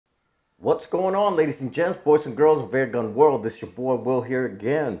What's going on, ladies and gents, boys and girls of Airgun World? This is your boy Will here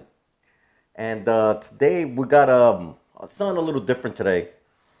again. And today we got something a little different today.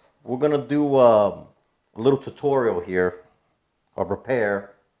 We're going to do a little tutorial here of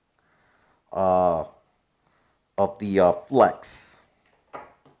repair uh, of the Flex.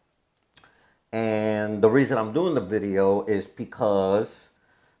 And the reason I'm doing the video is because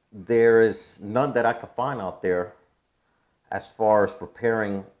there is none that I could find out there as far as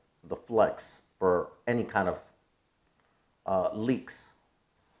repairing the Flex for any kind of leaks,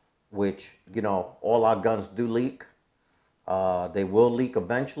 which, you know, all our guns do leak. They will leak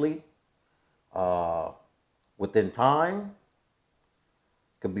eventually, within time.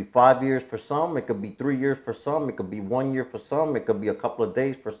 It could be 5 years for some, it could be 3 years for some, it could be 1 year for some, it could be a couple of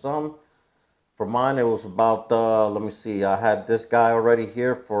days for some. For mine, it was about, let me see, I had this guy already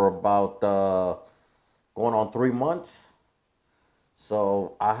here for about going on 3 months.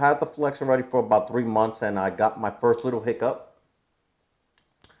 So I had the Flex already for about 3 months, and I got my first little hiccup,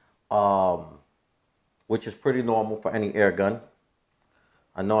 which is pretty normal for any air gun.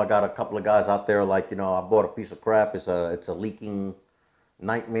 I know I got a couple of guys out there like, you know, I bought a piece of crap. It's a leaking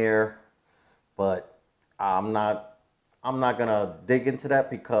nightmare, but I'm not gonna dig into that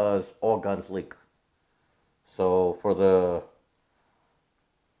because all guns leak. So for the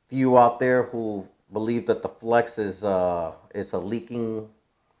few out there who believe that the Flex is a leaking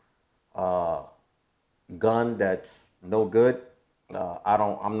gun that's no good,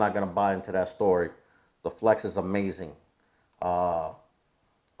 I'm not gonna buy into that story. The Flex is amazing. Trying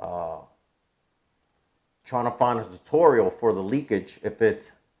to find a tutorial for the leakage, if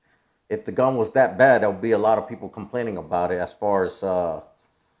the gun was that bad, there'll be a lot of people complaining about it, as far as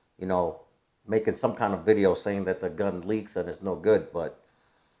you know, making some kind of video saying that the gun leaks and it's no good. But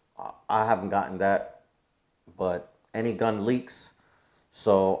I haven't gotten that, but any gun leaks.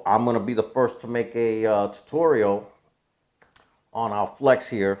 So I'm gonna be the first to make a tutorial on our Flex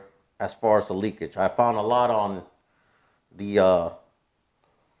here as far as the leakage. I found a lot on the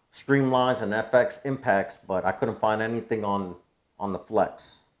Streamlines and FX Impacts, but I couldn't find anything on the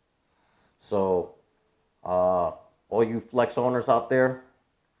Flex. So all you Flex owners out there,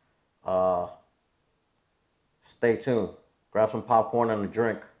 stay tuned. Grab some popcorn and a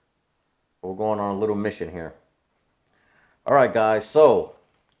drink. We're going on a little mission here. All right, guys. So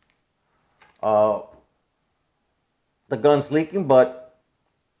the gun's leaking, but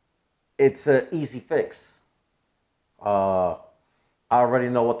it's an easy fix. I already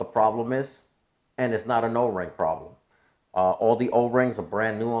know what the problem is, and it's not an O-ring problem. All the O-rings are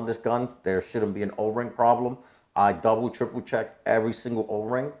brand new on this gun. There shouldn't be an O-ring problem. I double, triple checked every single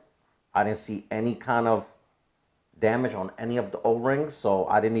O-ring. I didn't see any kind of damage on any of the O-rings, so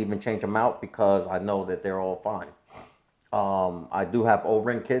I didn't even change them out because I know that they're all fine. I do have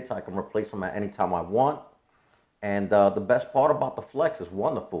O-ring kits. I can replace them at any time I want. And the best part about the Flex is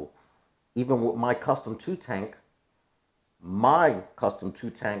wonderful. Even with my custom 2-tank, my custom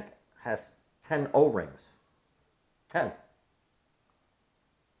 2-tank has 10 O-rings. 10.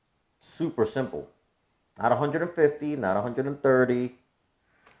 Super simple. Not 150, not 130.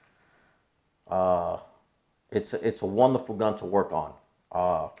 It's a wonderful gun to work on.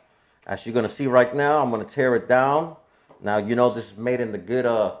 As you're going to see right now, I'm going to tear it down. Now, you know this is made in the good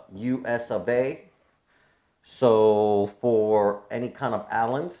US of A. So for any kind of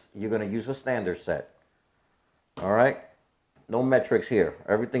Allens, you're going to use a standard set. All right? No metrics here.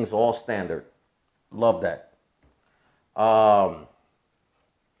 Everything's all standard. Love that.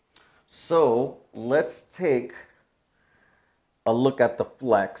 So let's take a look at the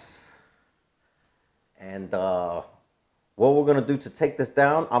Flex. And what we're going to do to take this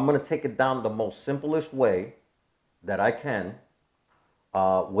down, I'm going to take it down the most simplest way that I can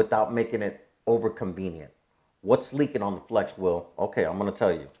without making it over convenient. What's leaking on the Flex, Will? Okay, I'm going to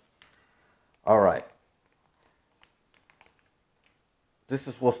tell you. All right. This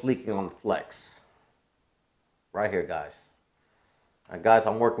is what's leaking on the Flex. Right here, guys. And guys,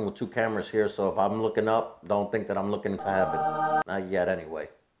 I'm working with 2 cameras here, so if I'm looking up, don't think that I'm looking into heaven. Not yet, anyway.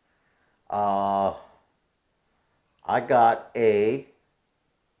 I got a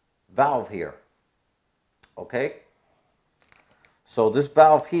valve here. Okay? So this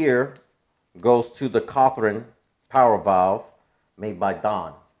valve here goes to the Cothran power valve made by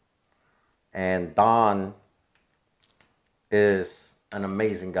Don. And Don is an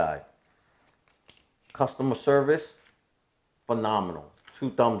amazing guy. Customer service, phenomenal.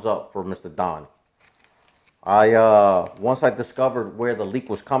 2 thumbs up for Mr. Don. Once I discovered where the leak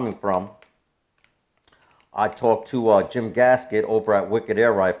was coming from, I talked to Jim Gasket over at Wicked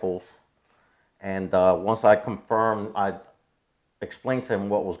Air Rifles, and once I confirmed, I explained to him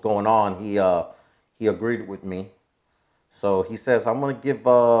what was going on, he agreed with me. So he says, I'm going to give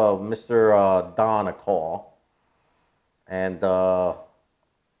Mr. Don a call, and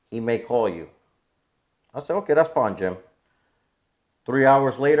he may call you. I said, okay, that's fine, Jim. 3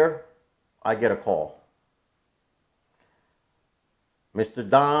 hours later, I get a call. Mr.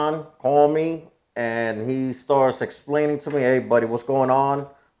 Don called me, and he starts explaining to me, hey, buddy, what's going on?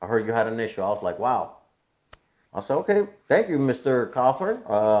 I heard you had an issue. I was like, wow. I said, okay, thank you, Mr.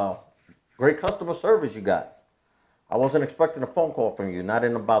 Cothran. Great customer service you got. I wasn't expecting a phone call from you, not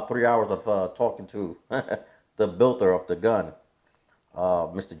in about 3 hours of talking to the builder of the gun,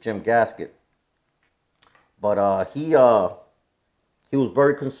 Mr. Jim Gasket. But he was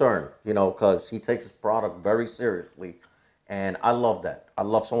very concerned, you know, because he takes his product very seriously. And I love that. I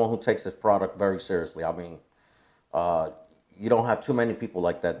love someone who takes his product very seriously. I mean, you don't have too many people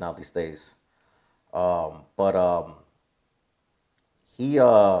like that now these days. But he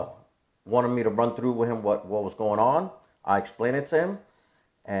wanted me to run through with him what was going on. I explained it to him,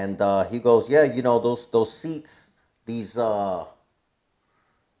 and he goes, "Yeah, you know those seats, these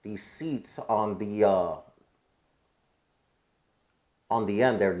seats on the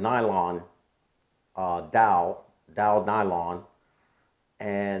end, they're nylon, dowel nylon,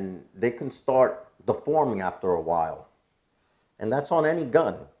 and they can start deforming after a while, and that's on any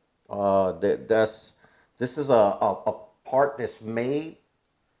gun. This is a part that's made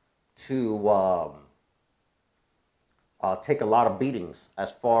to take a lot of beatings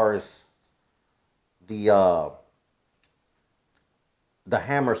as far as the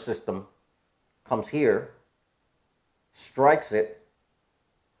hammer system comes here, strikes it,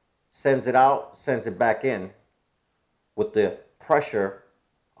 sends it out, sends it back in with the pressure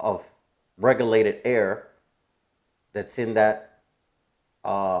of regulated air that's in that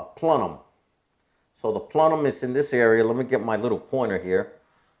plenum. So the plenum is in this area. Let me get my little pointer here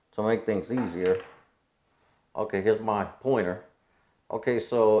to make things easier. Okay, here's my pointer. Okay,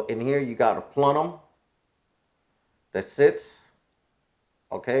 so in here you got a plenum that sits,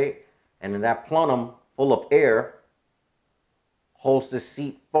 okay, and in that plenum full of air holds this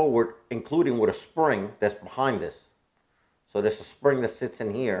seat forward, including with a spring that's behind this. So there's a spring that sits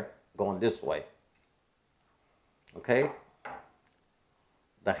in here going this way. Okay?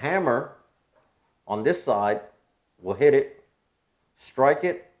 The hammer on this side will hit it, strike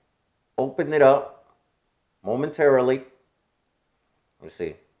it, open it up momentarily. Let me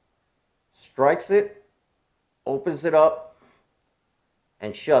see. Strikes it, opens it up,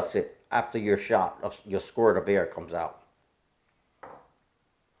 and shuts it after your shot, your squirt of air comes out.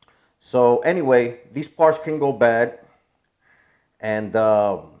 So anyway, these parts can go bad. And,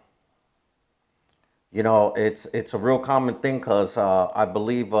 you know, it's a real common thing because I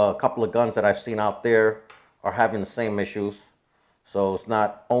believe a couple of guns that I've seen out there are having the same issues. So it's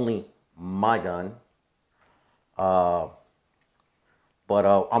not only my gun. But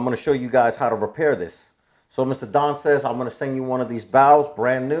I'm going to show you guys how to repair this. So Mr. Don says, I'm going to send you one of these valves,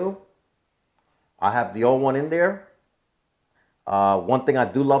 brand new. I have the old one in there. One thing I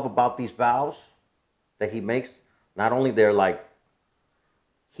do love about these valves that he makes, not only they're like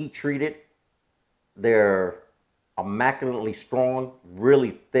heat treated, they're immaculately strong,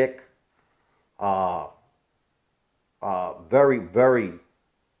 really thick, very, very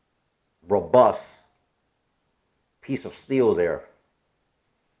robust piece of steel there.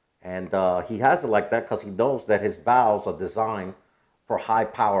 And he has it like that because he knows that his valves are designed for high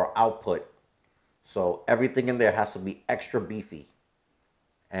power output. So everything in there has to be extra beefy.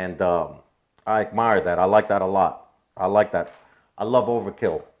 And I admire that. I like that a lot. I like that. I love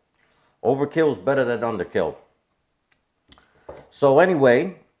overkill. Overkill is better than underkill. So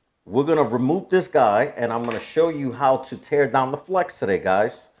anyway, we're going to remove this guy, and I'm going to show you how to tear down the flex today,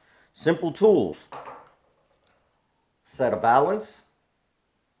 guys. Simple tools. Set of balance.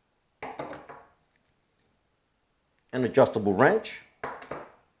 An adjustable wrench.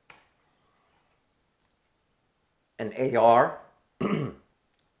 An AR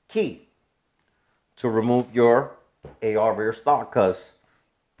key to remove your AR rear stock, because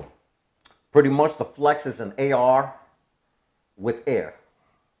pretty much the flex is an AR with air.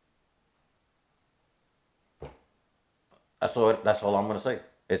 That's all I'm going to say.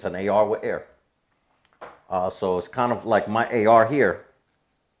 It's an AR with air. So it's kind of like my AR here,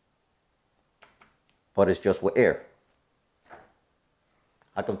 but it's just with air.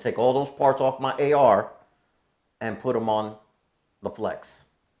 I can take all those parts off my AR and put them on the flex.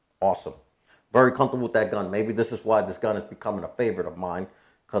 Awesome. Very comfortable with that gun. Maybe this is why this gun is becoming a favorite of mine,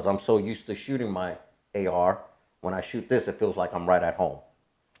 because I'm so used to shooting my AR. When I shoot this, it feels like I'm right at home.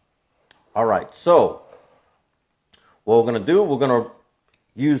 All right, so What we're going to do, we're going to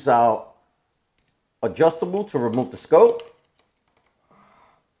use our adjustable to remove the scope.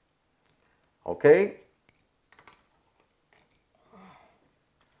 Okay.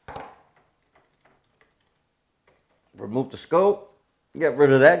 Remove the scope. Get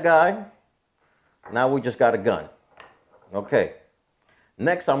rid of that guy. Now we just got a gun. Okay.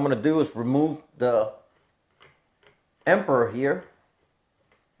 Next I'm going to do is remove the Emperor here.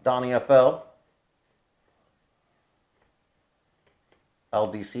 Donnie FL.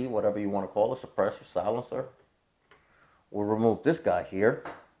 LDC, whatever you want to call it, suppressor, silencer. We'll remove this guy here.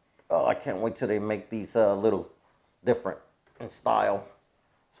 Oh, I can't wait till they make these little different in style.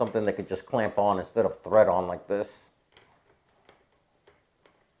 Something they could just clamp on instead of thread on like this.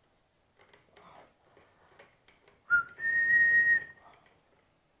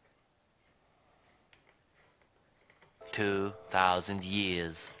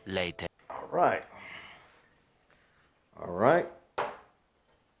 $2,000 later. All right. All right.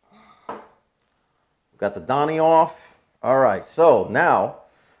 Got the Donnie off. All right, so now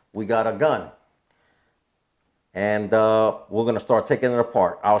we got a gun. And we're going to start taking it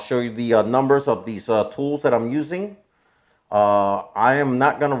apart. I'll show you the numbers of these tools that I'm using. I am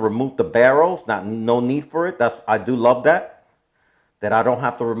not going to remove the barrels. No need for it. I do love that I don't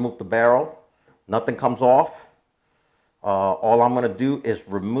have to remove the barrel. Nothing comes off. All I'm going to do is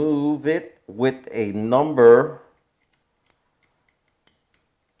remove it with a number.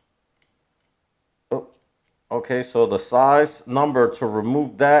 Oh, okay, so the size number to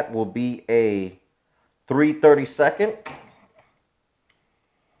remove that will be a 3/32.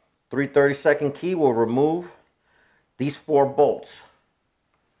 3/32 key will remove these 4 bolts.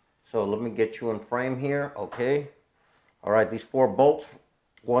 So let me get you in frame here. Okay. All right, these 4 bolts,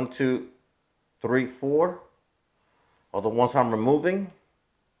 1, 2, 3, 4, are the ones I'm removing.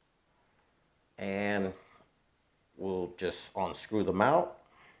 And we'll just unscrew them out.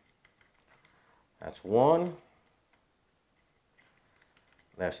 That's 1.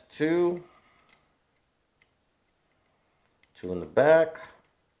 That's 2. 2 in the back.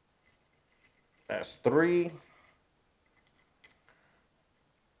 That's 3.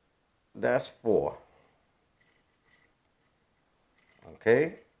 That's 4.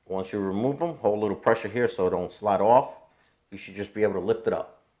 Okay, once you remove them, hold a little pressure here so it don't slide off. You should just be able to lift it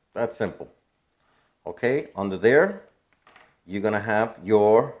up. That's simple. Okay, under there, you're going to have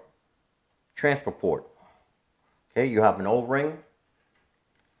your transfer port. Okay, you have an O-ring.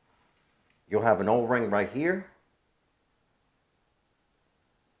 You'll have an O-ring right here.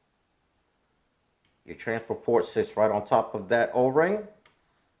 Your transfer port sits right on top of that O-ring.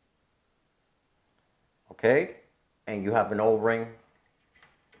 Okay, and you have an O-ring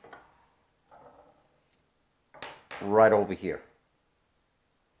right over here.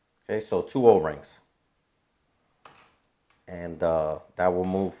 Okay, so 2 O-rings. And that will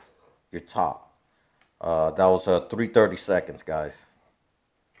move your top. That was 3/32, guys.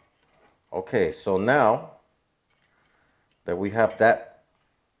 Okay, so now that we have that,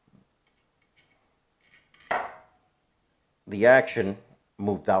 the action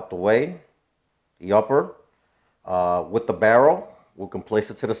moved out the way, the upper, with the barrel, we can place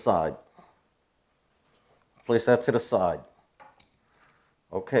it to the side. Place that to the side.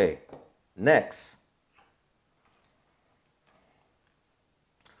 Okay, next,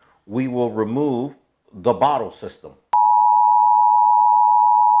 we will remove the bottle system.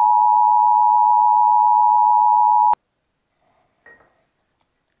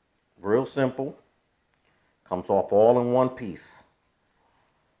 Real simple. Comes off all in one piece.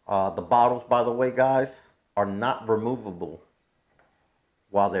 The bottles, by the way, guys, are not removable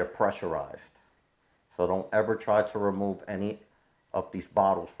while they're pressurized. So don't ever try to remove any of these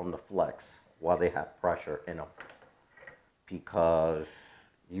bottles from the flex while they have pressure in them, because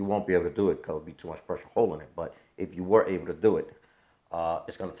you won't be able to do it because there'll be too much pressure holding it. But if you were able to do it,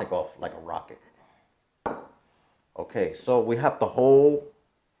 it's going to take off like a rocket. Okay, so we have the whole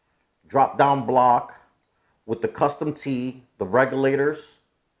drop-down block with the custom T, the regulators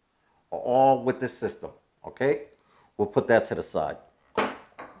are all with this system. Okay, we'll put that to the side.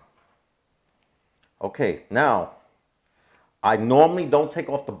 Okay, now, I normally don't take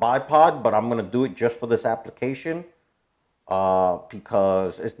off the bipod, but I'm going to do it just for this application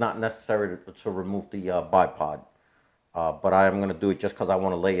because it's not necessary to remove the bipod. But I am going to do it just because I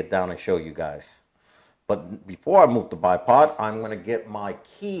want to lay it down and show you guys. But before I move the bipod, I'm going to get my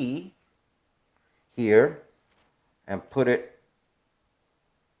key here and put it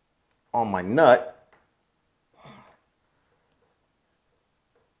on my nut.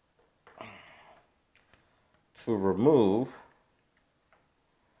 To remove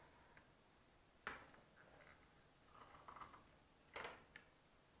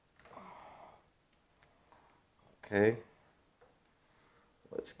Okay.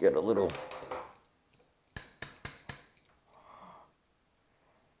 Let's get a little.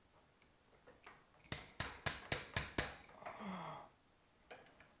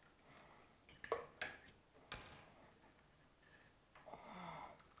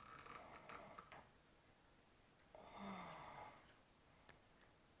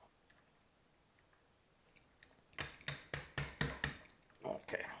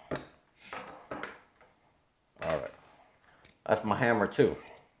 Okay. All right. That's my hammer too.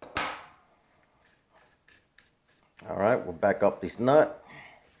 All right, we'll back up this nut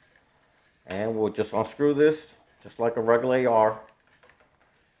and we'll just unscrew this just like a regular AR.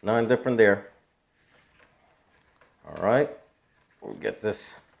 Nothing different there. All right, we'll get this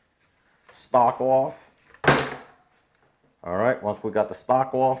stock off. All right, once we got the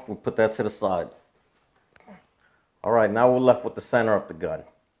stock off, we'll put that to the side. All right, now we're left with the center of the gun.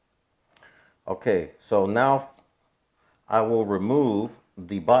 Okay, so now I will remove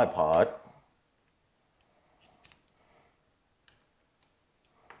the bipod.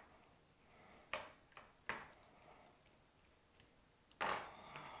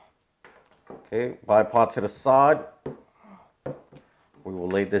 Okay, bipod to the side. We will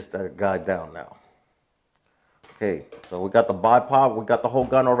lay this guy down now. Okay, so we got the bipod, we got the whole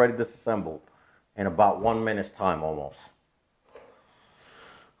gun already disassembled in about 1 minute's time almost.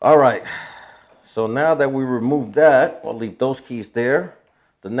 All right, so now that we removed that, I'll leave those keys there.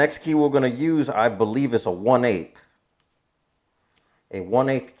 The next key we're going to use, I believe, is a 1/8. A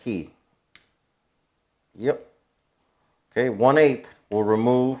 1/8 key. Yep. Okay, 1/8 will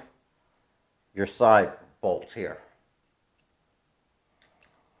remove your side bolts here.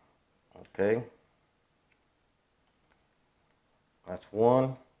 Okay. That's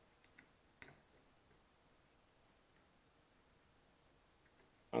one.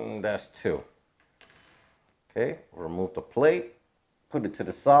 And that's two. Okay, remove the plate, put it to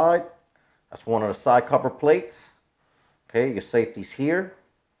the side. That's one of the side cover plates. Okay, your safety's here.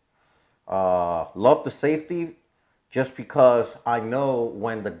 Love the safety just because I know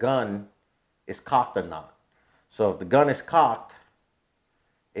when the gun is cocked or not. So if the gun is cocked,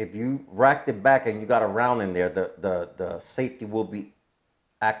 if you racked it back and you got a round in there, the safety will be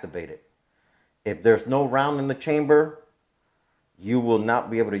activated. If there's no round in the chamber, you will not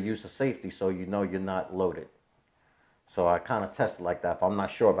be able to use the safety, so you know you're not loaded. So I kind of test it like that. If I'm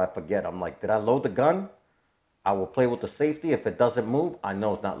not sure, if I forget, I'm like, did I load the gun? I will play with the safety. If it doesn't move, I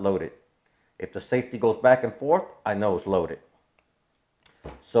know it's not loaded. If the safety goes back and forth, I know it's loaded.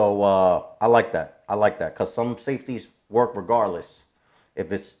 So I like that. I like that because some safeties work regardless.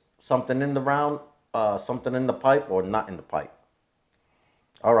 If it's something in the round, something in the pipe, or not in the pipe.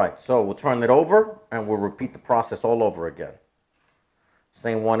 All right, so we'll turn it over and we'll repeat the process all over again.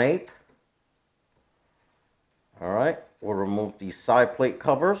 Same 1/8. All right, we'll remove these side plate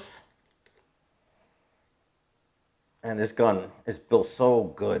covers. And this gun is built so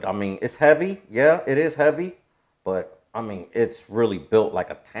good. I mean, it's heavy. Yeah, it is heavy. But, I mean, it's really built like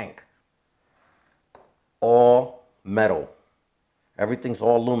a tank. All metal. Everything's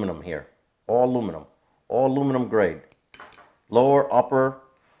all aluminum here. All aluminum. All aluminum grade. Lower, upper,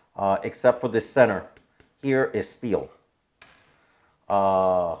 except for this center. Here is steel.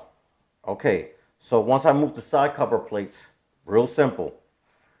 Okay, so once I move the side cover plates, real simple.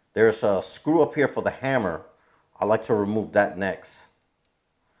 There's a screw up here for the hammer. I like to remove that next.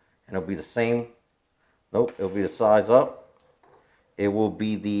 And it'll be the same. Nope, it'll be the size up. It will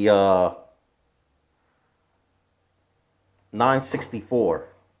be the 964.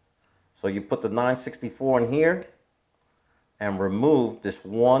 So you put the 964 in here and remove this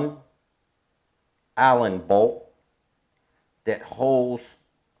one Allen bolt that holds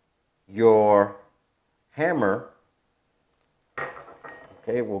your hammer.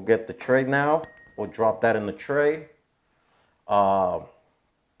 Okay, we'll get the tray now. We'll drop that in the tray. The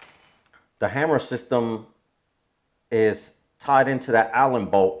hammer system is tied into that Allen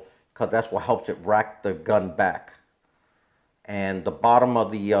bolt because that's what helps it rack the gun back. And the bottom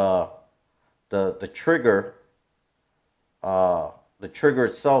of the trigger, the trigger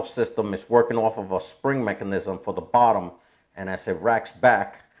itself system is working off of a spring mechanism for the bottom, and as it racks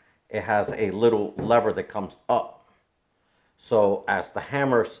back, it has a little lever that comes up. So as the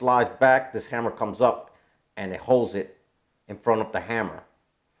hammer slides back, this hammer comes up and it holds it in front of the hammer.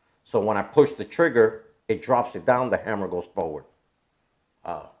 So when I push the trigger, it drops it down, the hammer goes forward.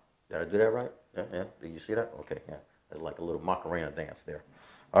 Did I do that right? Yeah, yeah. Did you see that? Okay, yeah. It's like a little Macarena dance there.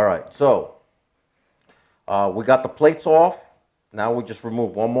 All right, so we got the plates off. Now we just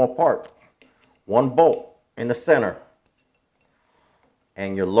remove one more part. One bolt in the center.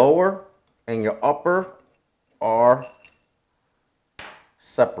 And your lower and your upper are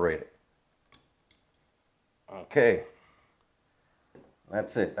separated. Okay,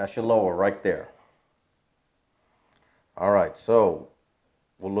 that's it. That's your lower right there. All right, so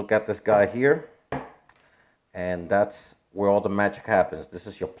we'll look at this guy here, and that's where all the magic happens. This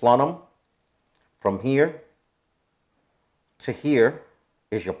is your plenum. From here to here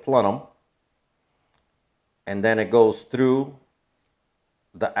is your plenum, and then it goes through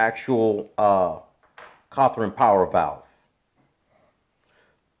the actual Cothran power valve.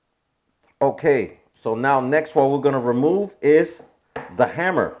 Okay, so now next what we're going to remove is the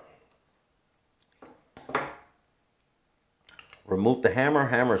hammer. Remove the hammer.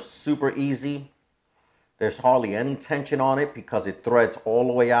 Hammer's super easy. There's hardly any tension on it because it threads all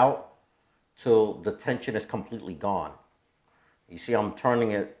the way out till the tension is completely gone. You see, I'm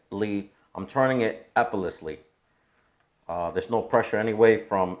turning it effortlessly. There's no pressure anyway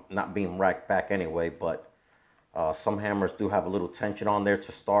from not being racked back anyway, but some hammers do have a little tension on there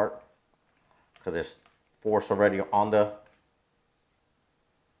to start because there's force already on the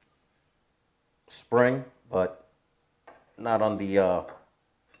spring, but not on the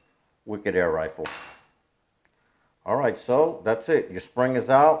Wicked Air rifle. All right, so that's it. Your spring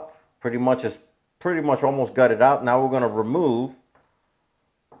is out. Pretty much almost gutted out. Now we're going to remove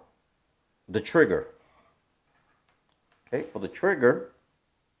the trigger. Okay, for the trigger,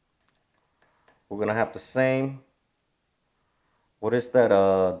 we're going to have the same, what is that?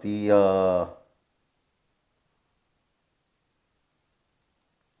 The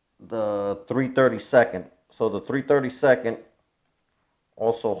 332nd. So the 332nd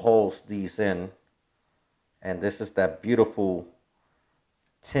also holds these in. And this is that beautiful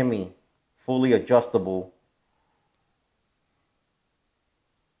Timmy, fully adjustable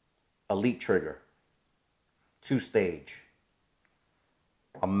elite trigger. 2-stage.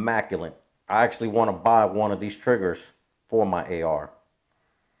 Immaculate. I actually want to buy one of these triggers for my AR.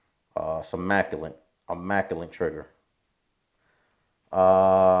 It's immaculate trigger.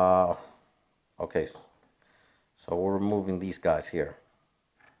 Okay, so we're removing these guys here.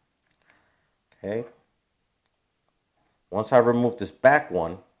 Okay. Once I remove this back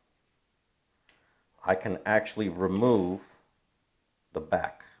one, I can actually remove the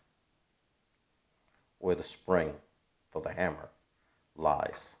back where the spring for the hammer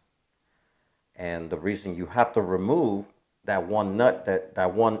lies. And the reason you have to remove that one nut,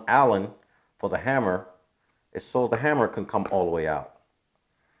 that one Allen for the hammer, is so the hammer can come all the way out.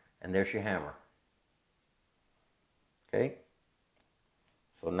 And there's your hammer. Okay?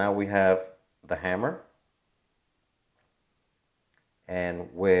 So now we have the hammer and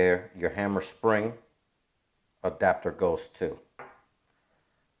where your hammer spring adapter goes to.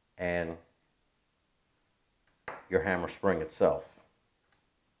 And your hammer spring itself.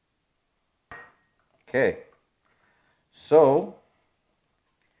 Okay, so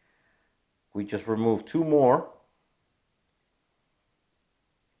we just removed 2 more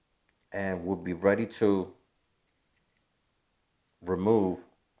and we'll be ready to remove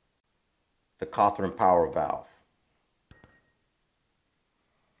the Cothran power valve.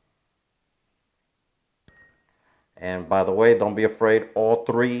 And by the way, don't be afraid, all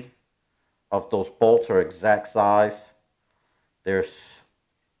 3 of those bolts are exact size. There's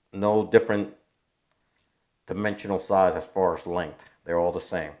no different dimensional size as far as length. They're all the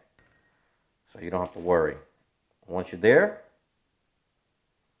same. So you don't have to worry. Once you're there,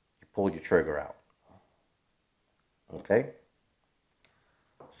 you pull your trigger out. Okay?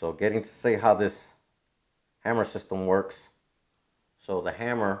 So getting to say how this hammer system works. So the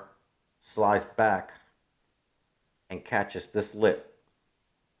hammer slides back and catches this lip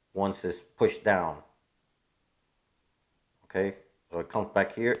once it's pushed down. Okay, so it comes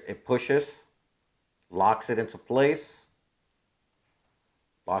back here, it pushes, locks it into place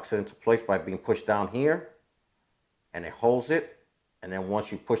by being pushed down here, and it holds it, and then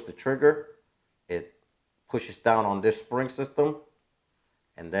once you push the trigger, it pushes down on this spring system,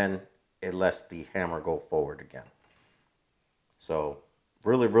 and then it lets the hammer go forward again. So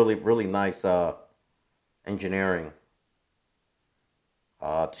really nice engineering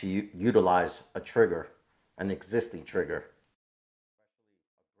to utilize a trigger, an existing trigger,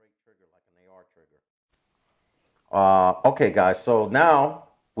 especially a great trigger like an AR trigger. Okay guys, so now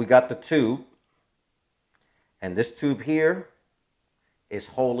we got the tube, and this tube here is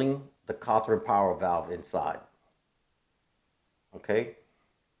holding the Cothran power valve inside. Okay.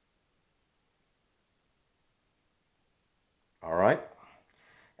 All right.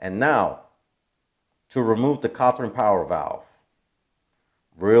 And now to remove the Cothran power valve.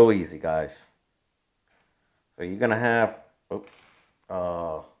 Real easy, guys. So you're gonna have, we'll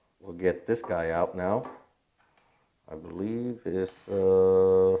get this guy out now. I believe is,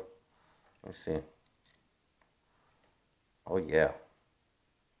 let's see. Oh yeah.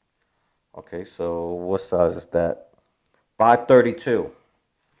 Okay, so what size is that? 532.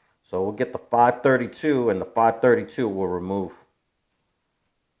 So we'll get the 532, and the 532 will remove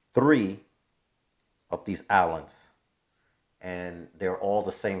 3 of these Allens. And they're all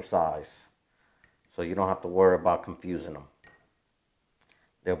the same size. So you don't have to worry about confusing them.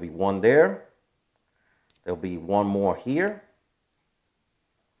 There'll be one there. There'll be one more here.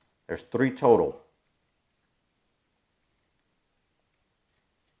 There's 3 total.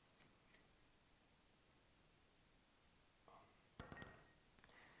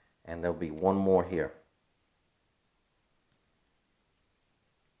 And there'll be one more here.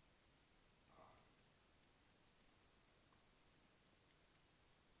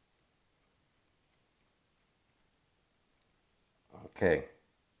 Okay.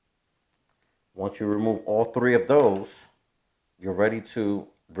 Once you remove all 3 of those, you're ready to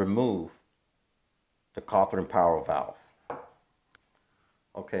remove the Cothran power valve.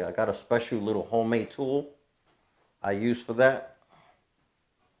 Okay, I got a special little homemade tool I use for that.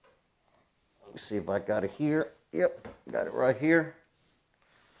 Let me see if I got it here. Yep, got it right here.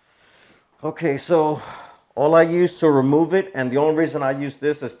 Okay, so all I use to remove it, and the only reason I use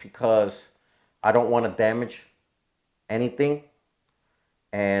this is because I don't want to damage anything,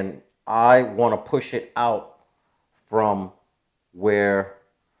 and I want to push it out from where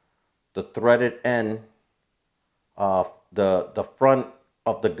the threaded end of the front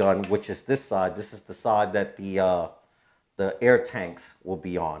of the gun, which is this side. This is the side that the air tanks will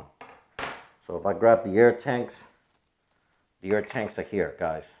be on. So if I grab the air tanks are here,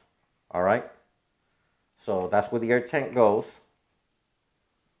 guys. All right. So that's where the air tank goes.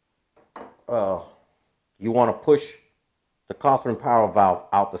 You want to push the Cothran power valve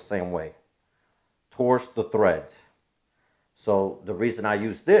out the same way, towards the threads. So the reason I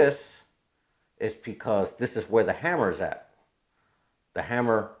use this is because this is where the hammer is at. The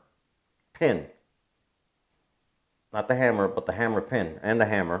hammer pin. Not the hammer, but the hammer pin, and the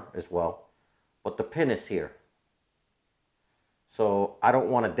hammer as well. But the pin is here. So I don't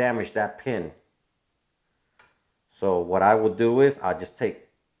want to damage that pin. So what I will do is I just take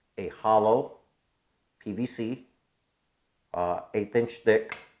a hollow PVC, 1/8 inch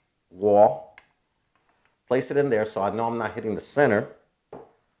thick wall, place it in there so I know I'm not hitting the center,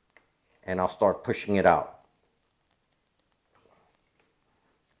 and I'll start pushing it out.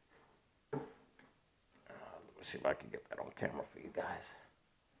 Let me see if I can get that on camera for you guys.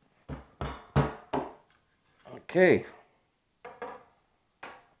 Okay.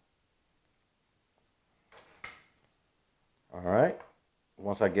 All right.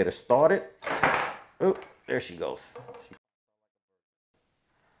 Once I get it started, oh, there she goes.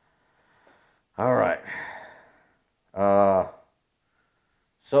 All right.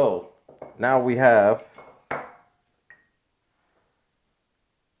 So now we have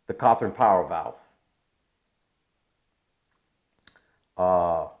the Cothran power valve.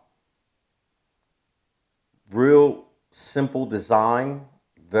 Real simple design,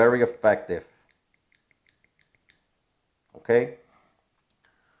 very effective. Okay,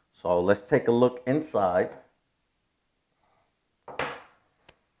 so let's take a look inside,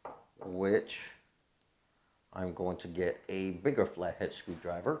 which I'm going to get a bigger flathead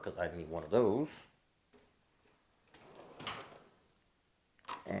screwdriver because I need one of those.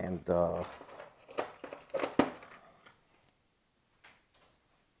 And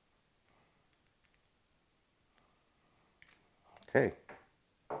okay,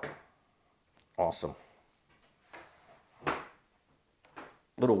 awesome.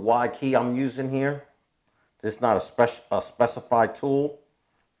 Little Y key I'm using here. This is not a specified tool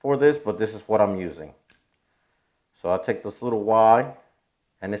for this, but this is what I'm using. So I take this little Y,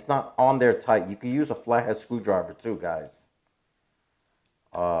 and it's not on there tight. You can use a flathead screwdriver too, guys,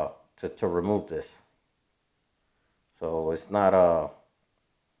 to remove this. So it's not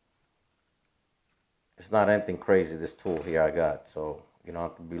anything crazy, this tool here I got. So you don't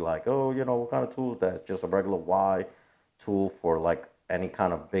have to be like, oh, you know, what kind of tool is that? It's just a regular Y tool for like any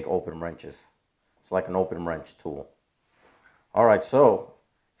kind of big open wrenches. It's like an open wrench tool. All right, so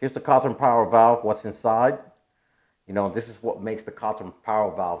here's the Cothran power valve, what's inside. You know, this is what makes the Cothran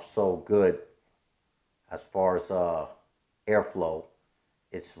power valve so good as far as airflow.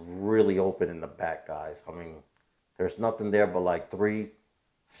 It's really open in the back, guys. I mean, there's nothing there but like 3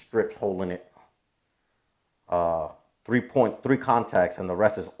 strips holding it. 3 contacts, and the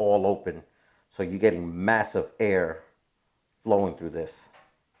rest is all open. So you're getting massive air flowing through this.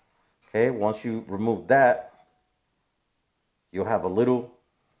 Okay, once you remove that, you'll have a little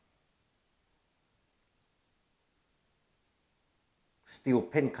steel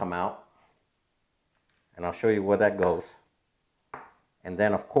pin come out, and I'll show you where that goes. And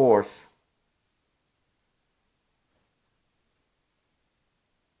then, of course,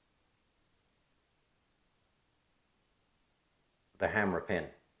 the hammer pin.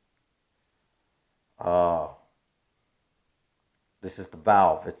 This is the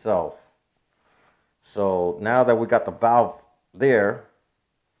valve itself. So now that we got the valve there,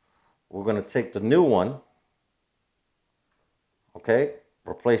 we're going to take the new one, okay,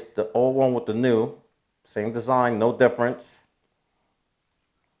 replace the old one with the new, same design, no difference,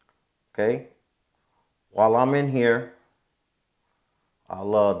 okay. While I'm in here,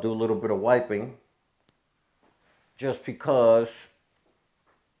 I'll do a little bit of wiping, just because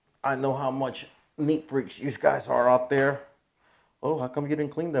I know how much neat freaks you guys are out there. Oh, how come you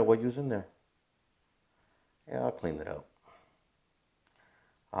didn't clean that while you was in there? Yeah, I'll clean it up.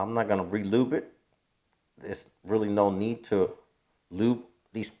 I'm not going to re-lube it. There's really no need to lube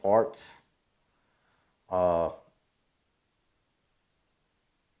these parts. I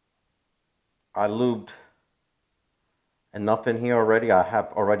lubed enough in here already. I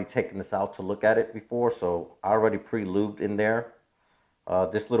have already taken this out to look at it before, so I already pre-lubed in there.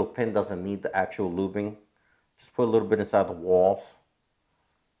 This little pin doesn't need the actual lubing. Just put a little bit inside the walls,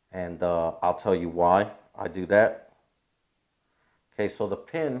 and I'll tell you why I do that. Okay, so the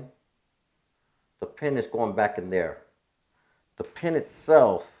pin is going back in there. The pin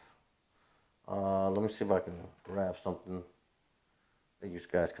itself, let me see if I can grab something that you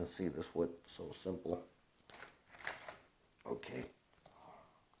guys can see this with. So simple. Okay.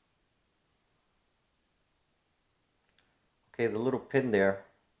 Okay, the little pin there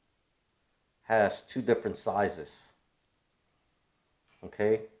has two different sizes.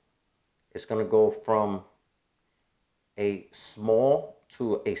 Okay, it's going to go from a small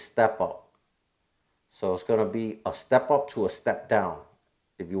to a step up. So it's going to be a step up to a step down,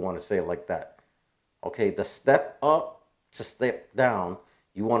 if you want to say it like that. Okay, the step up to step down,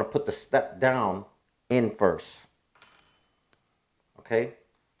 you want to put the step down in first. Okay,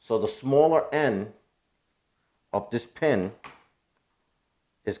 so the smaller end of this pin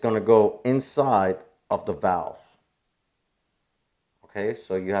is going to go inside of the valve. Okay,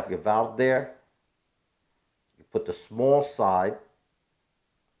 so you have your valve there. You put the small side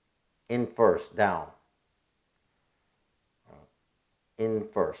in first, down. In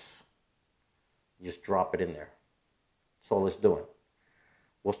first. You just drop it in there. That's all it's doing.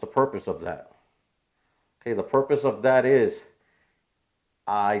 What's the purpose of that? Okay, the purpose of that is,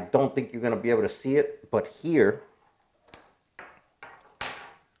 I don't think you're going to be able to see it, but here,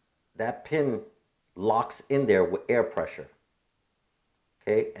 that pin locks in there with air pressure.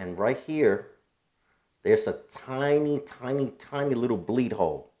 Okay, and right here, there's a tiny, tiny, tiny little bleed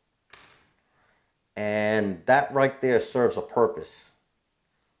hole. And that right there serves a purpose.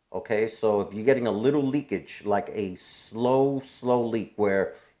 Okay, so if you're getting a little leakage, like a slow leak,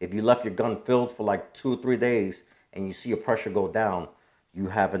 where if you left your gun filled for like 2 or 3 days and you see your pressure go down, you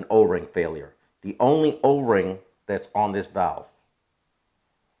have an O-ring failure. The only O-ring that's on this valve.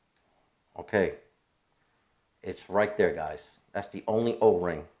 Okay, it's right there, guys. That's the only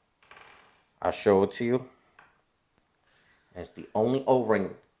O-ring. I'll show it to you. It's the only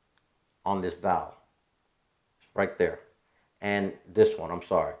O-ring on this valve. It's right there. And this one, I'm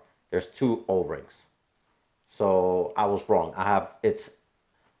sorry. There's 2 O-rings. So I was wrong. I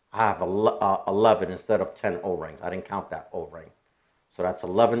have 11 instead of 10 O-rings. I didn't count that O-ring. So that's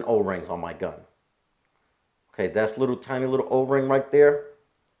 11 O-rings on my gun. Okay, that's little tiny little O-ring right there.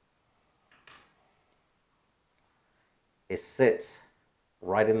 It sits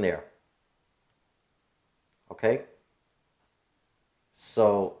right in there. Okay?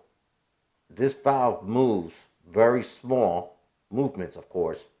 So this valve moves very small movements, of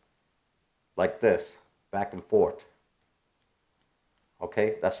course, like this, back and forth.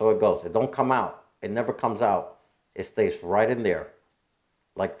 Okay? That's how it goes. It don't come out. It never comes out. It stays right in there,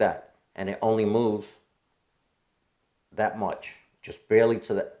 like that. And it only moves that much, just barely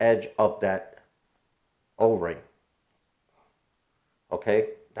to the edge of that O-ring. Okay,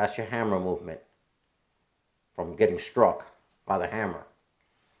 that's your hammer movement from getting struck by the hammer.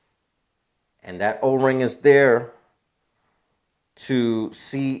 And that O-ring is there to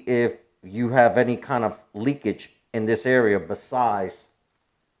see if you have any kind of leakage in this area besides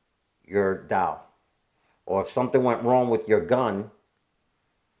your dowel. Or if something went wrong with your gun,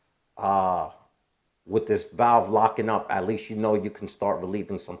 with this valve locking up, at least you know you can start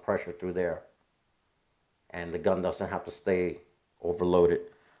relieving some pressure through there. And the gun doesn't have to stay overloaded.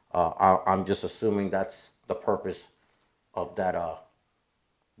 I'm just assuming that's the purpose of that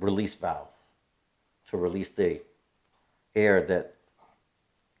release valve, to release the air that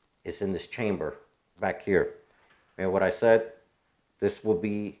is in this chamber back here. And what I said, this will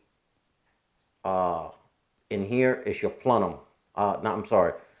be, in here is your plenum. I'm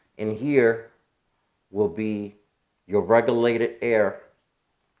sorry. In here will be your regulated air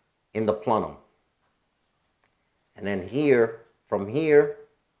in the plenum. And then here, from here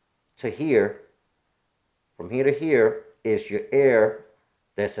to here, from here to here is your air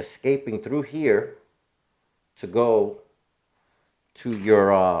that's escaping through here to go to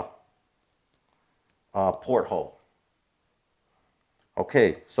your porthole.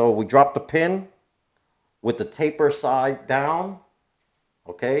 Okay, so we drop the pin with the taper side down.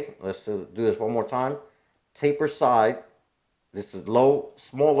 Okay, let's do this one more time. Taper side, this is low,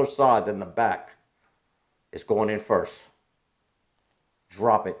 smaller side than the back. It's going in first.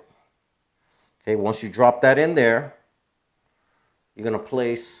 Drop it. Okay, once you drop that in there, you're going to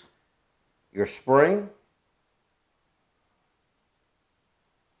place your spring.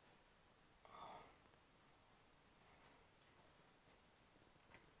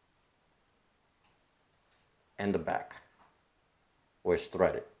 And the back, where it's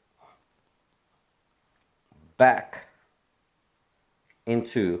threaded. Back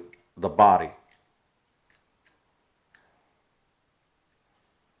into the body.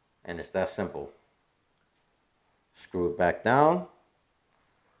 And it's that simple. Screw it back down.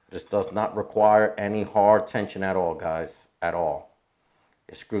 This does not require any hard tension at all, guys, at all.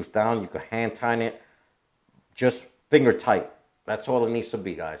 It screws down. You can hand tighten it, just finger tight. That's all it needs to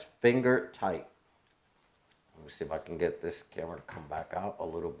be, guys. Finger tight. Let me see if I can get this camera to come back out a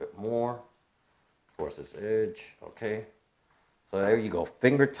little bit more towards this edge. Okay. So there you go.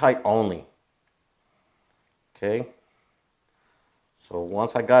 Finger tight only. Okay. So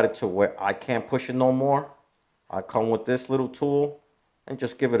once I got it to where I can't push it no more, I come with this little tool and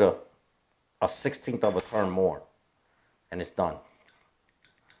just give it a 1/16 of a turn more. And it's done.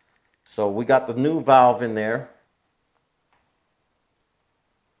 So we got the new valve in there.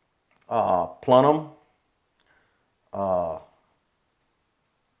 Plenum.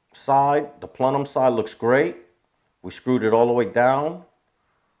 Side, the plenum side looks great. We screwed it all the way down,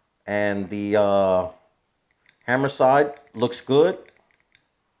 and the hammer side looks good,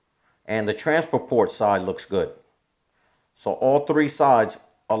 and the transfer port side looks good. So all three sides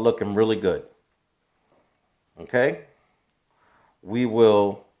are looking really good. Okay, we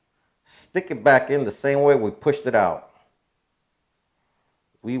will stick it back in the same way we pushed it out.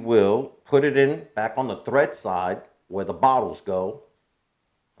 We will put it in back on the thread side where the bottles go.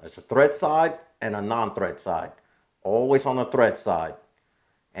 It's a thread side and a non-thread side. Always on the thread side.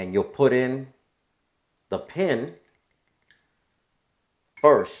 And you'll put in the pin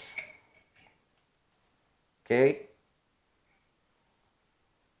first. Okay?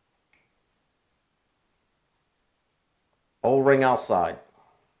 O-ring outside.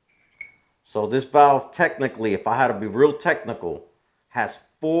 So this valve technically, if I had to be real technical, has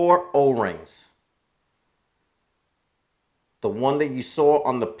 4 O-rings. The one that you saw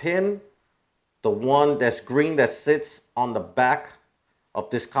on the pin, the one that's green that sits on the back of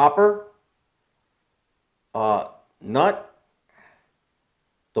this copper nut,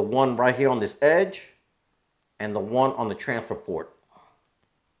 the one right here on this edge, and the one on the transfer port.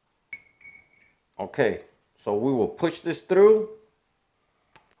 Okay, so we will push this through.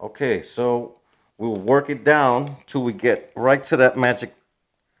 Okay, so we will work it down till we get right to that magic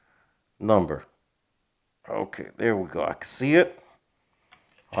number. Okay, there we go. I can see it.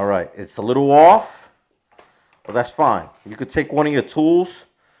 All right, it's a little off, but that's fine. You could take one of your tools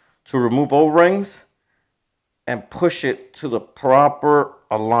to remove O-rings and push it to the proper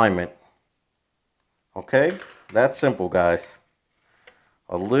alignment. Okay, that's simple, guys.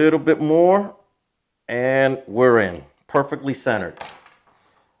 A little bit more, and we're in. Perfectly centered.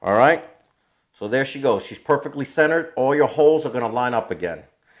 All right, so there she goes. She's perfectly centered. All your holes are going to line up again.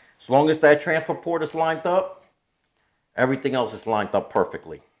 As long as that transfer port is lined up, everything else is lined up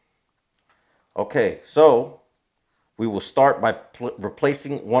perfectly. Okay, so we will start by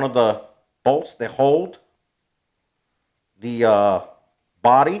replacing one of the bolts that hold the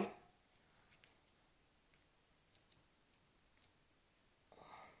body.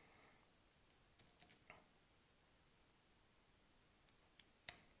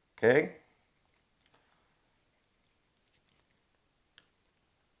 Okay.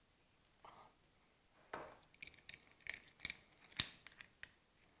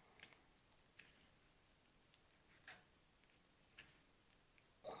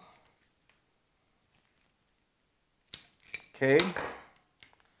 Okay,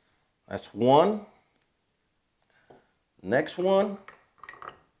 that's one. Next one,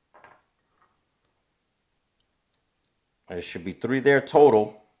 there should be 3 there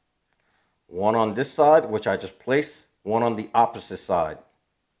total. One on this side, which I just placed, one on the opposite side.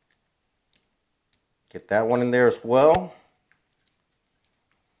 Get that one in there as well.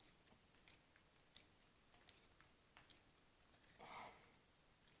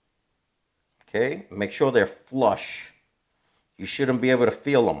 Okay, make sure they're flush. You shouldn't be able to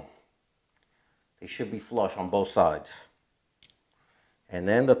feel them. They should be flush on both sides. And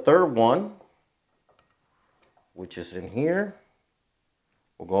then the third one, which is in here,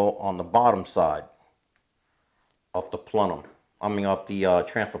 will go on the bottom side of the plenum. Of the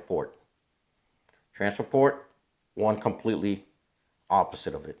transfer port. Transfer port, one completely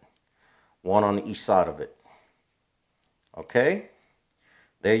opposite of it. One on each side of it. Okay,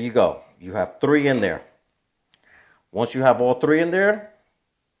 there you go. You have 3 in there. Once you have all 3 in there,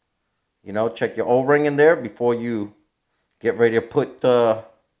 you know, check your O-ring in there before you get ready to put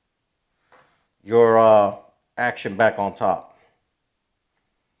your action back on top.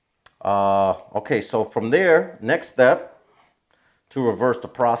 Okay, so from there, next step to reverse the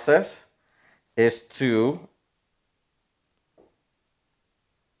process is to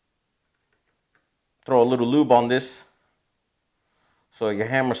throw a little lube on this so your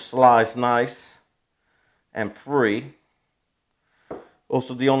hammer slides nice and free.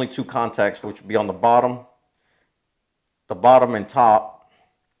 Also, the only 2 contacts, which would be on the bottom and top,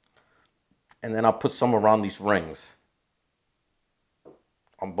 and then I'll put some around these rings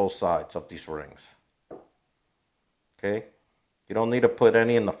on both sides of these rings. Okay, you don't need to put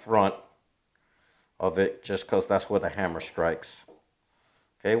any in the front of it just because that's where the hammer strikes.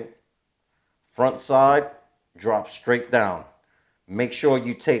 Okay, front side, drop straight down. Make sure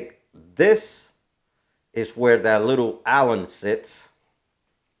you take this is where that little Allen sits,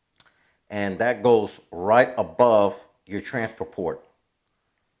 and that goes right above your transfer port.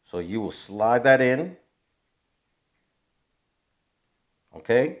 So you will slide that in.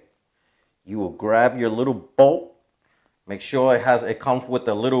 Okay, you will grab your little bolt. Make sure it comes with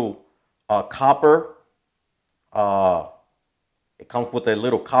a little copper. It comes with a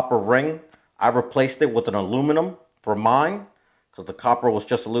little copper ring. I replaced it with an aluminum for mine because the copper was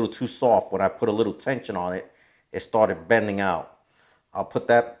just a little too soft. When I put a little tension on it, it started bending out. I'll put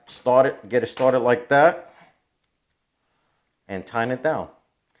that get it started like that, and tighten it down.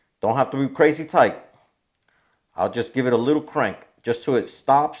 Don't have to be crazy tight. I'll just give it a little crank, just so it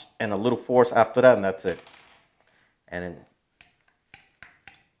stops, and a little force after that, and that's it. And then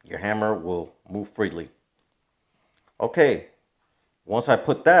your hammer will move freely. Okay, once I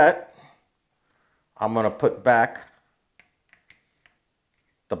put that, I'm gonna put back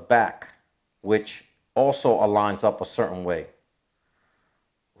the back, which also aligns up a certain way.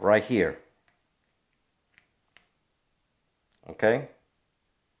 Right here. Okay.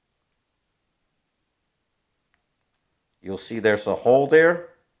 You'll see there's a hole there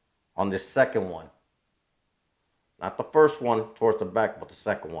on this second one. Not the first one towards the back, but the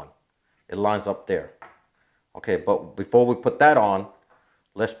second one. It lines up there. Okay, but before we put that on,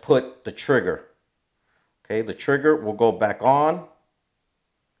 let's put the trigger. Okay, the trigger will go back on.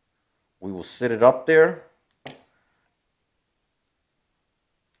 We will sit it up there.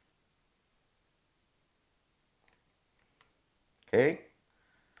 Okay,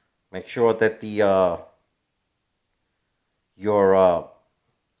 make sure that the your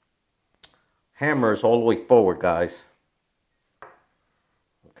hammer is all the way forward, guys.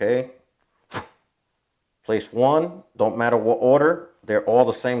 Okay, place one. Don't matter what order; they're all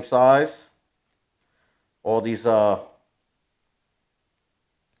the same size. All these Allen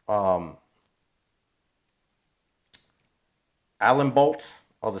bolts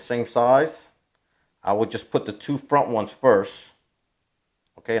are the same size. I would just put the 2 front ones first.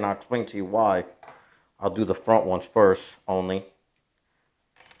 Okay, and I'll explain to you why. I'll do the front ones first only.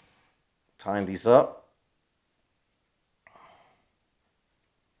 Tying these up.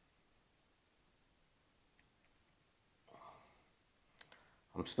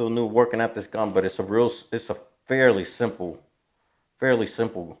 I'm still new working at this gun, but it's a fairly simple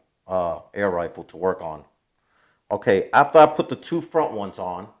air rifle to work on. Okay, after I put the 2 front ones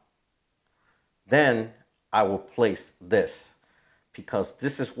on, then I will place this, because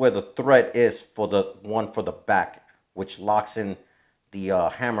this is where the thread is for the one for the back, which locks in the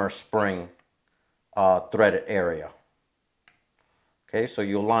hammer spring threaded area. Okay, so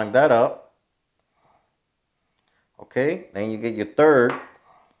you'll line that up. Okay, then you get your third,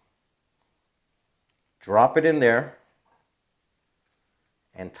 drop it in there,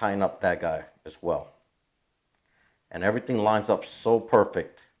 and tighten up that guy as well. And everything lines up so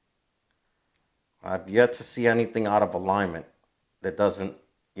perfect. I've yet to see anything out of alignment that doesn't,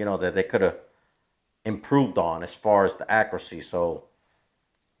 you know, that they could have improved on as far as the accuracy. So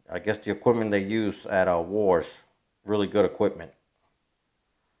I guess the equipment they use at wars, really good equipment.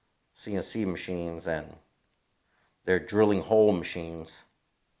 CNC machines, and they're drilling hole machines.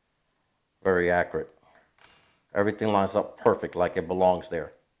 Very accurate. Everything lines up perfect like it belongs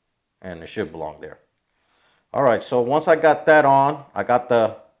there. And it should belong there. Alright, so once I got that on, I got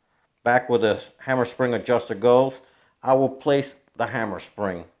the back where the hammer spring adjuster goes. I will place the hammer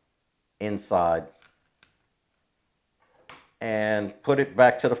spring inside and put it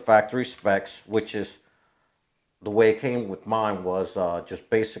back to the factory specs, which is the way it came with mine was just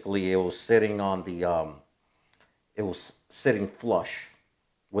basically it was sitting on the it was sitting flush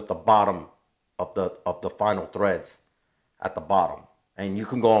with the bottom of the final threads at the bottom. And you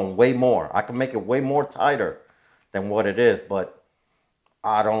can go on way more. I can make it way more tighter than what it is, but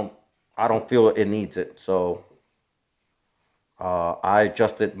I don't feel it needs it. So I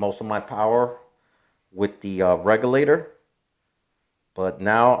adjusted most of my power with the regulator, but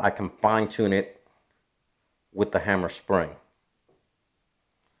now I can fine tune it with the hammer spring.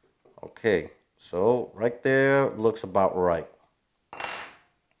 Okay, so right there looks about right.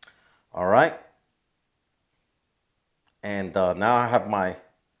 All right, and now I have my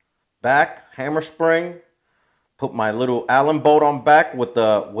back hammer spring. Put my little Allen bolt on back with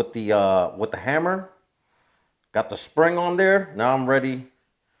the hammer. Got the spring on there. Now I'm ready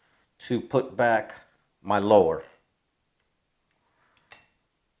to put back my lower.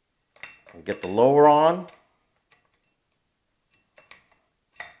 Get the lower on.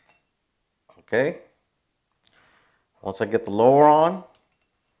 Okay. Once I get the lower on,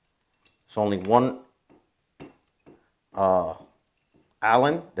 it's only one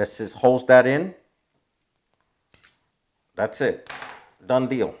Allen that just holds that in. That's it. Done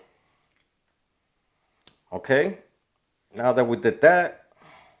deal. Okay. Now that we did that,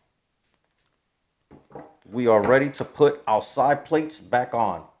 we are ready to put our side plates back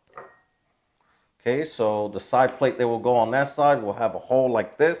on. Okay, so the side plate that will go on that side will have a hole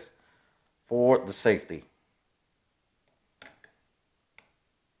like this for the safety.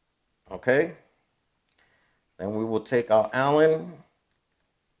 Okay. Then we will take our Allen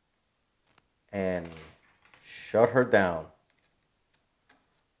and shut her down.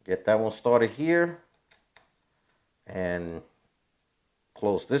 Get that one started here and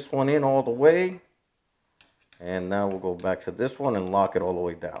close this one in all the way. And now we'll go back to this one and lock it all the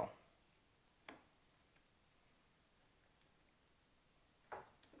way down.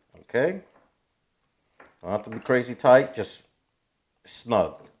 Okay. Don't have to be crazy tight, just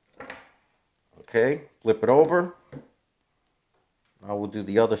snug. Okay, flip it over. Now we'll do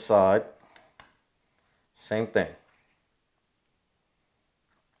the other side. Same thing.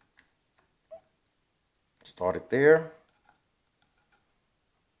 Start it there.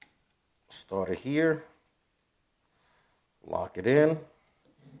 Start it here. Lock it in.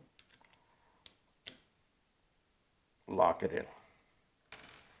 Lock it in.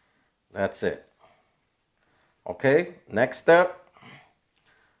 That's it. Okay, next step.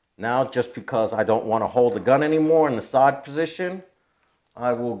 Now, just because I don't want to hold the gun anymore in the side position,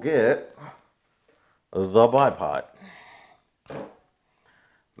 I will get the bipod.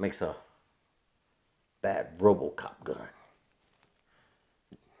 Makes a bad RoboCop gun.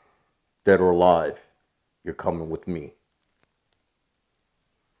 Dead or alive, you're coming with me.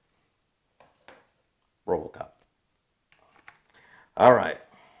 RoboCop. All right.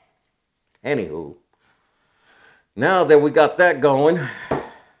 Anywho, now that we got that going,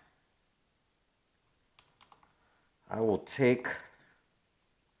 I will take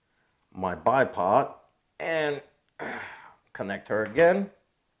my bipod and connect her again.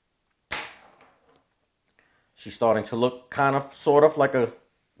 She's starting to look kind of, sort of like a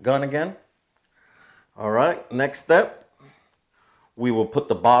gun again. All right, next step, we will put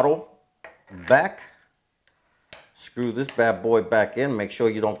the bottle back. Screw this bad boy back in. Make sure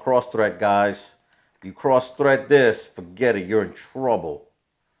you don't cross thread, guys. You cross thread this, forget it, you're in trouble.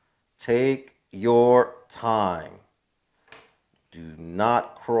 Take your time. Do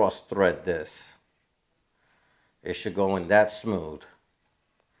not cross thread this. It should go in that smooth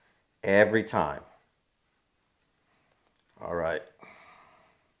every time. All right.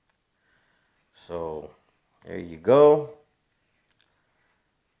 So there you go.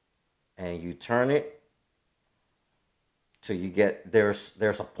 And you turn it till you get, there's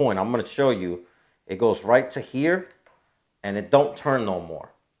a point. I'm going to show you. It goes right to here and it don't turn no more.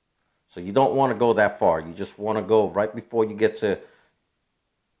 So you don't want to go that far. You just want to go right before you get to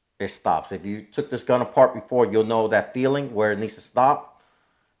it stops. If you took this gun apart before, you'll know that feeling where it needs to stop.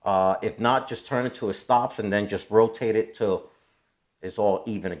 If not, just turn it till it stops and then just rotate it till it's all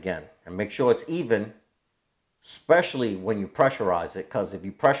even again. And make sure it's even especially when you pressurize it, because if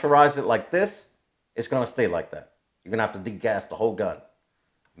you pressurize it like this, it's going to stay like that. You're going to have to degas the whole gun.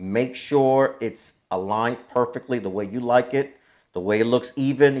 Make sure it's aligned perfectly the way you like it, the way it looks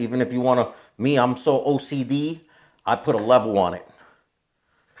even if you want to. Me, I'm so OCD, I put a level on it.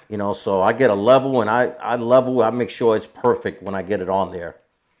 You know, so I get a level, and I make sure it's perfect when I get it on there.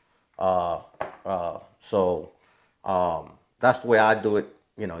 That's the way I do it.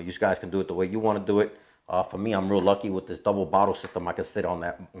 You know, you guys can do it the way you want to do it. For me, I'm real lucky with this double bottle system. I can sit on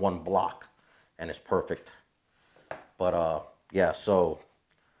that one block, and it's perfect. But yeah, so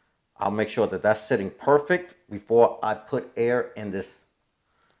I'll make sure that that's sitting perfect before I put air in this,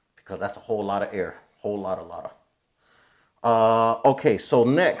 because that's a whole lot of air, whole lot of. Okay, so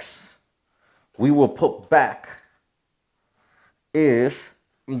next we will put back is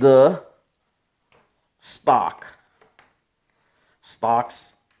the stock.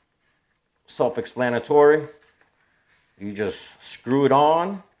 Stock's self-explanatory. You just screw it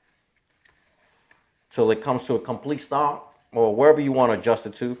on till it comes to a complete stop, or wherever you want to adjust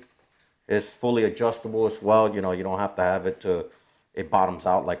it to. It's fully adjustable as well. You know, you don't have to have it to it bottoms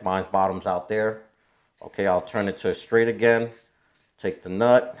out like mine's bottoms out there. Okay, I'll turn it to straight again. Take the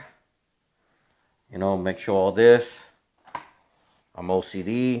nut. You know, make sure all this. I'm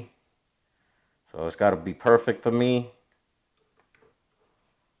OCD, so it's got to be perfect for me.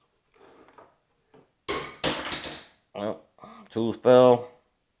 Well, tools fell.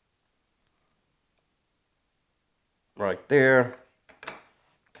 Right there.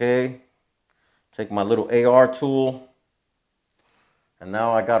 Okay. Take my little AR tool. And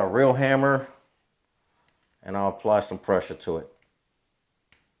now I got a real hammer. And I'll apply some pressure to it.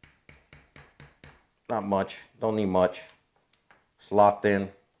 Not much. Don't need much. It's locked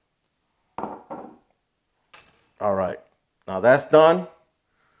in. All right. Now that's done.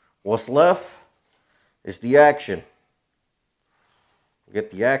 What's left is the action.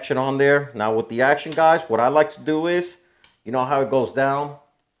 Get the action on there. Now with the action, guys, what I like to do is, you know how it goes down?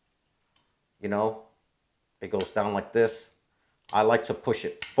 You know, it goes down like this. I like to push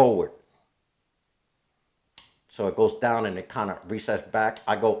it forward. So it goes down and it kind of resets back.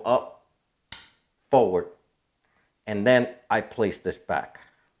 I go up, forward, and then I place this back.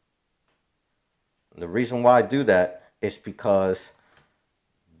 And the reason why I do that is because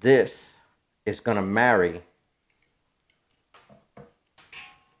this is going to marry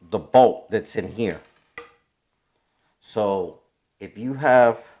the bolt that's in here. So if you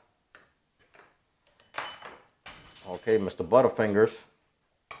have, okay, Mr. Butterfingers,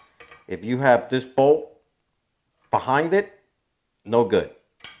 if you have this bolt behind it, no good.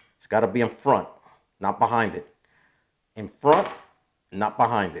 It's got to be in front, not behind it. In front, not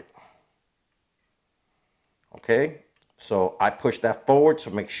behind it. Okay, so I push that forward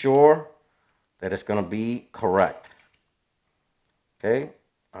to make sure that it's going to be correct. Okay,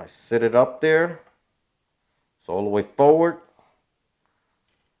 I sit it up there. It's all the way forward.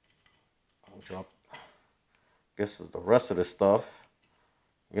 I'll drop, I guess the rest of this stuff.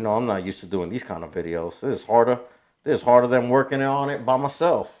 You know, I'm not used to doing these kind of videos. This is harder. This is harder than working on it by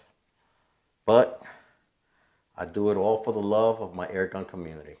myself. But I do it all for the love of my airgun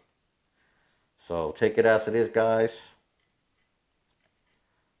community. So take it as it is, guys.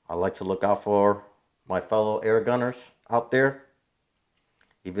 I like to look out for my fellow airgunners out there.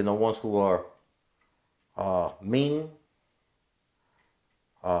 Even the ones who are mean.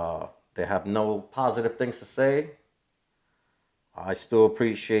 They have no positive things to say. I still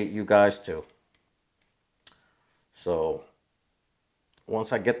appreciate you guys too. So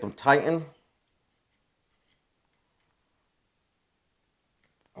once I get them tightened,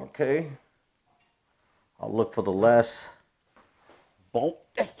 okay, I'll look for the last bolt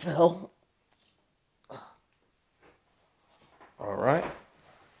that fell. All right,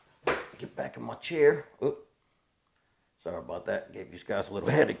 get back in my chair. Oops. Sorry about that, gave you guys a little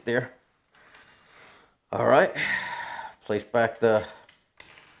headache there. All right, place back the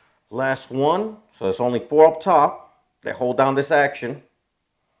last one. So there's only 4 up top that hold down this action.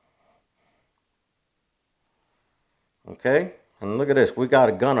 Okay, and look at this, we got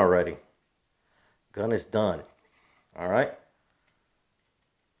a gun already. Gun is done. All right,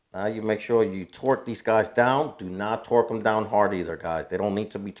 now you make sure you torque these guys down. Do not torque them down hard either, guys. They don't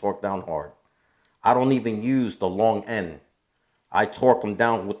need to be torqued down hard. I don't even use the long end. I torque them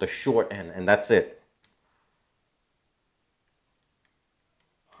down with the short end, and that's it.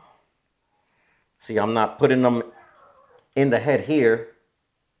 See, I'm not putting them in the head here.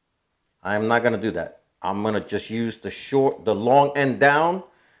 I'm not going to do that. I'm going to just use the long end down,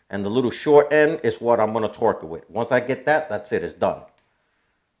 and the little short end is what I'm going to torque it with. Once I get that, that's it. It's done.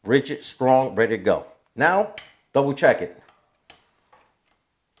 Rigid, strong, ready to go. Now, double check it.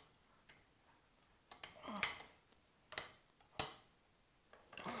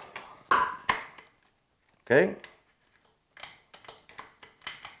 Okay.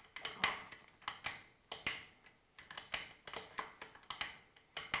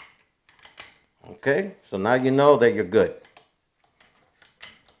 Okay, so now you know that you're good.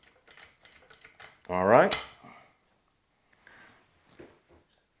 All right.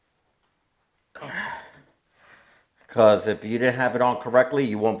 Because if you didn't have it on correctly,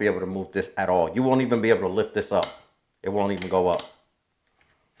 you won't be able to move this at all. You won't even be able to lift this up. It won't even go up.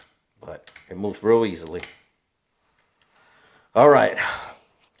 But it moves real easily. All right.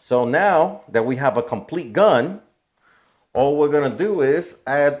 So now that we have a complete gun, all we're going to do is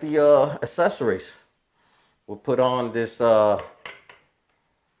add the accessories. We'll put on this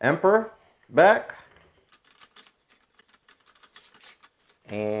Emperor back.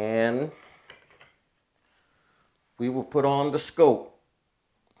 And we will put on the scope.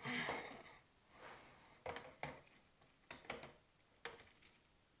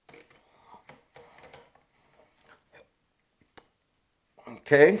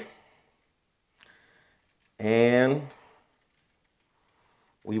 Okay. And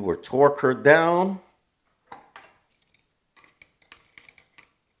we will torque her down.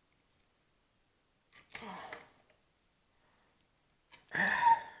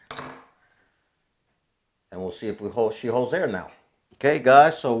 And we'll see if she holds air now. Okay,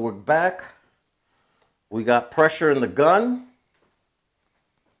 guys, so we're back. We got pressure in the gun.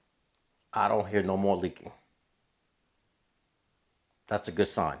 I don't hear no more leaking. That's a good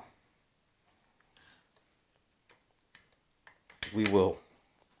sign. We will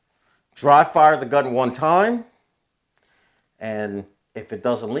dry fire the gun one time. And if it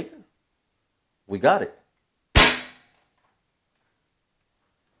doesn't leak, we got it.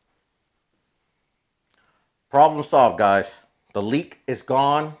 Problem solved, guys. The leak is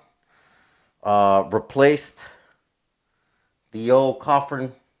gone. Replaced the old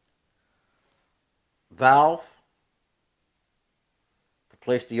Cothran valve.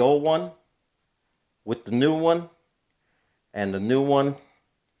 Replaced the old one with the new one. And the new one,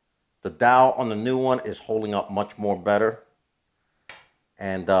 the dowel on the new one is holding up much more better.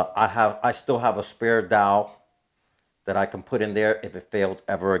 And I still have a spare dowel that I can put in there if it failed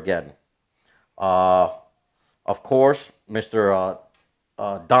ever again. Of course, Mr.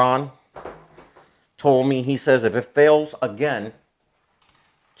 Don told me, he says, if it fails again,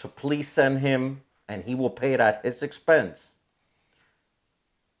 to please send him, and he will pay it at his expense,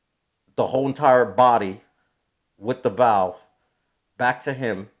 the whole entire body with the valve back to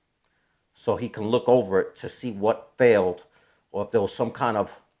him so he can look over it to see what failed, or if there was some kind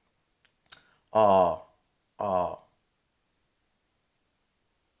of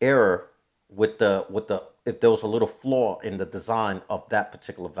error if there was a little flaw in the design of that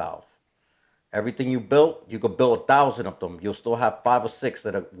particular valve. Everything you built, you could build 1,000 of them. You'll still have 5 or 6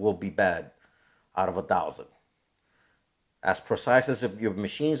 that will be bad out of 1,000. As precise as if your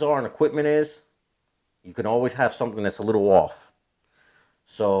machines are and equipment is, you can always have something that's a little off.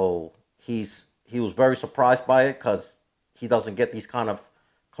 So he was very surprised by it because he doesn't get these kind of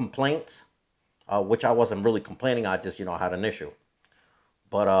complaints, which I wasn't really complaining. I just, had an issue.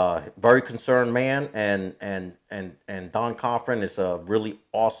 But very concerned man, and Don Cothran is a really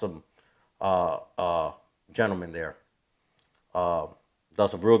awesome gentleman there.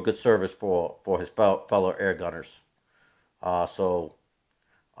 Does a real good service for his fellow air gunners. So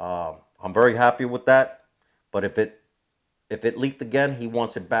I'm very happy with that. But if it leaked again, he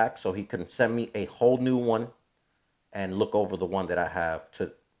wants it back so he can send me a whole new one and look over the one that I have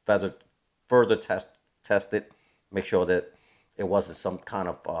to further test it, make sure that it wasn't some kind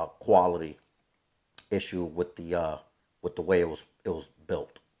of quality issue with the way it was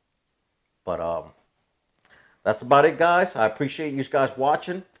built. But that's about it, guys. I appreciate you guys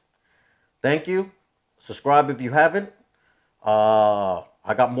watching. Thank you. Subscribe if you haven't. I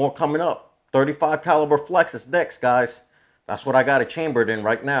got more coming up. 35 caliber flex is next, guys. That's what I got it chambered in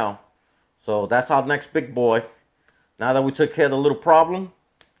right now. So that's our next big boy. Now that we took care of the little problem,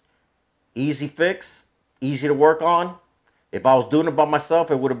 easy fix, easy to work on. If I was doing it by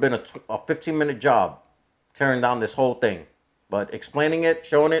myself, it would have been a 15-minute job tearing down this whole thing. But explaining it,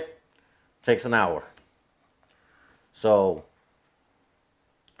 showing it, takes an hour. So,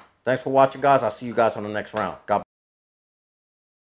 thanks for watching, guys. I'll see you guys on the next round. God bless.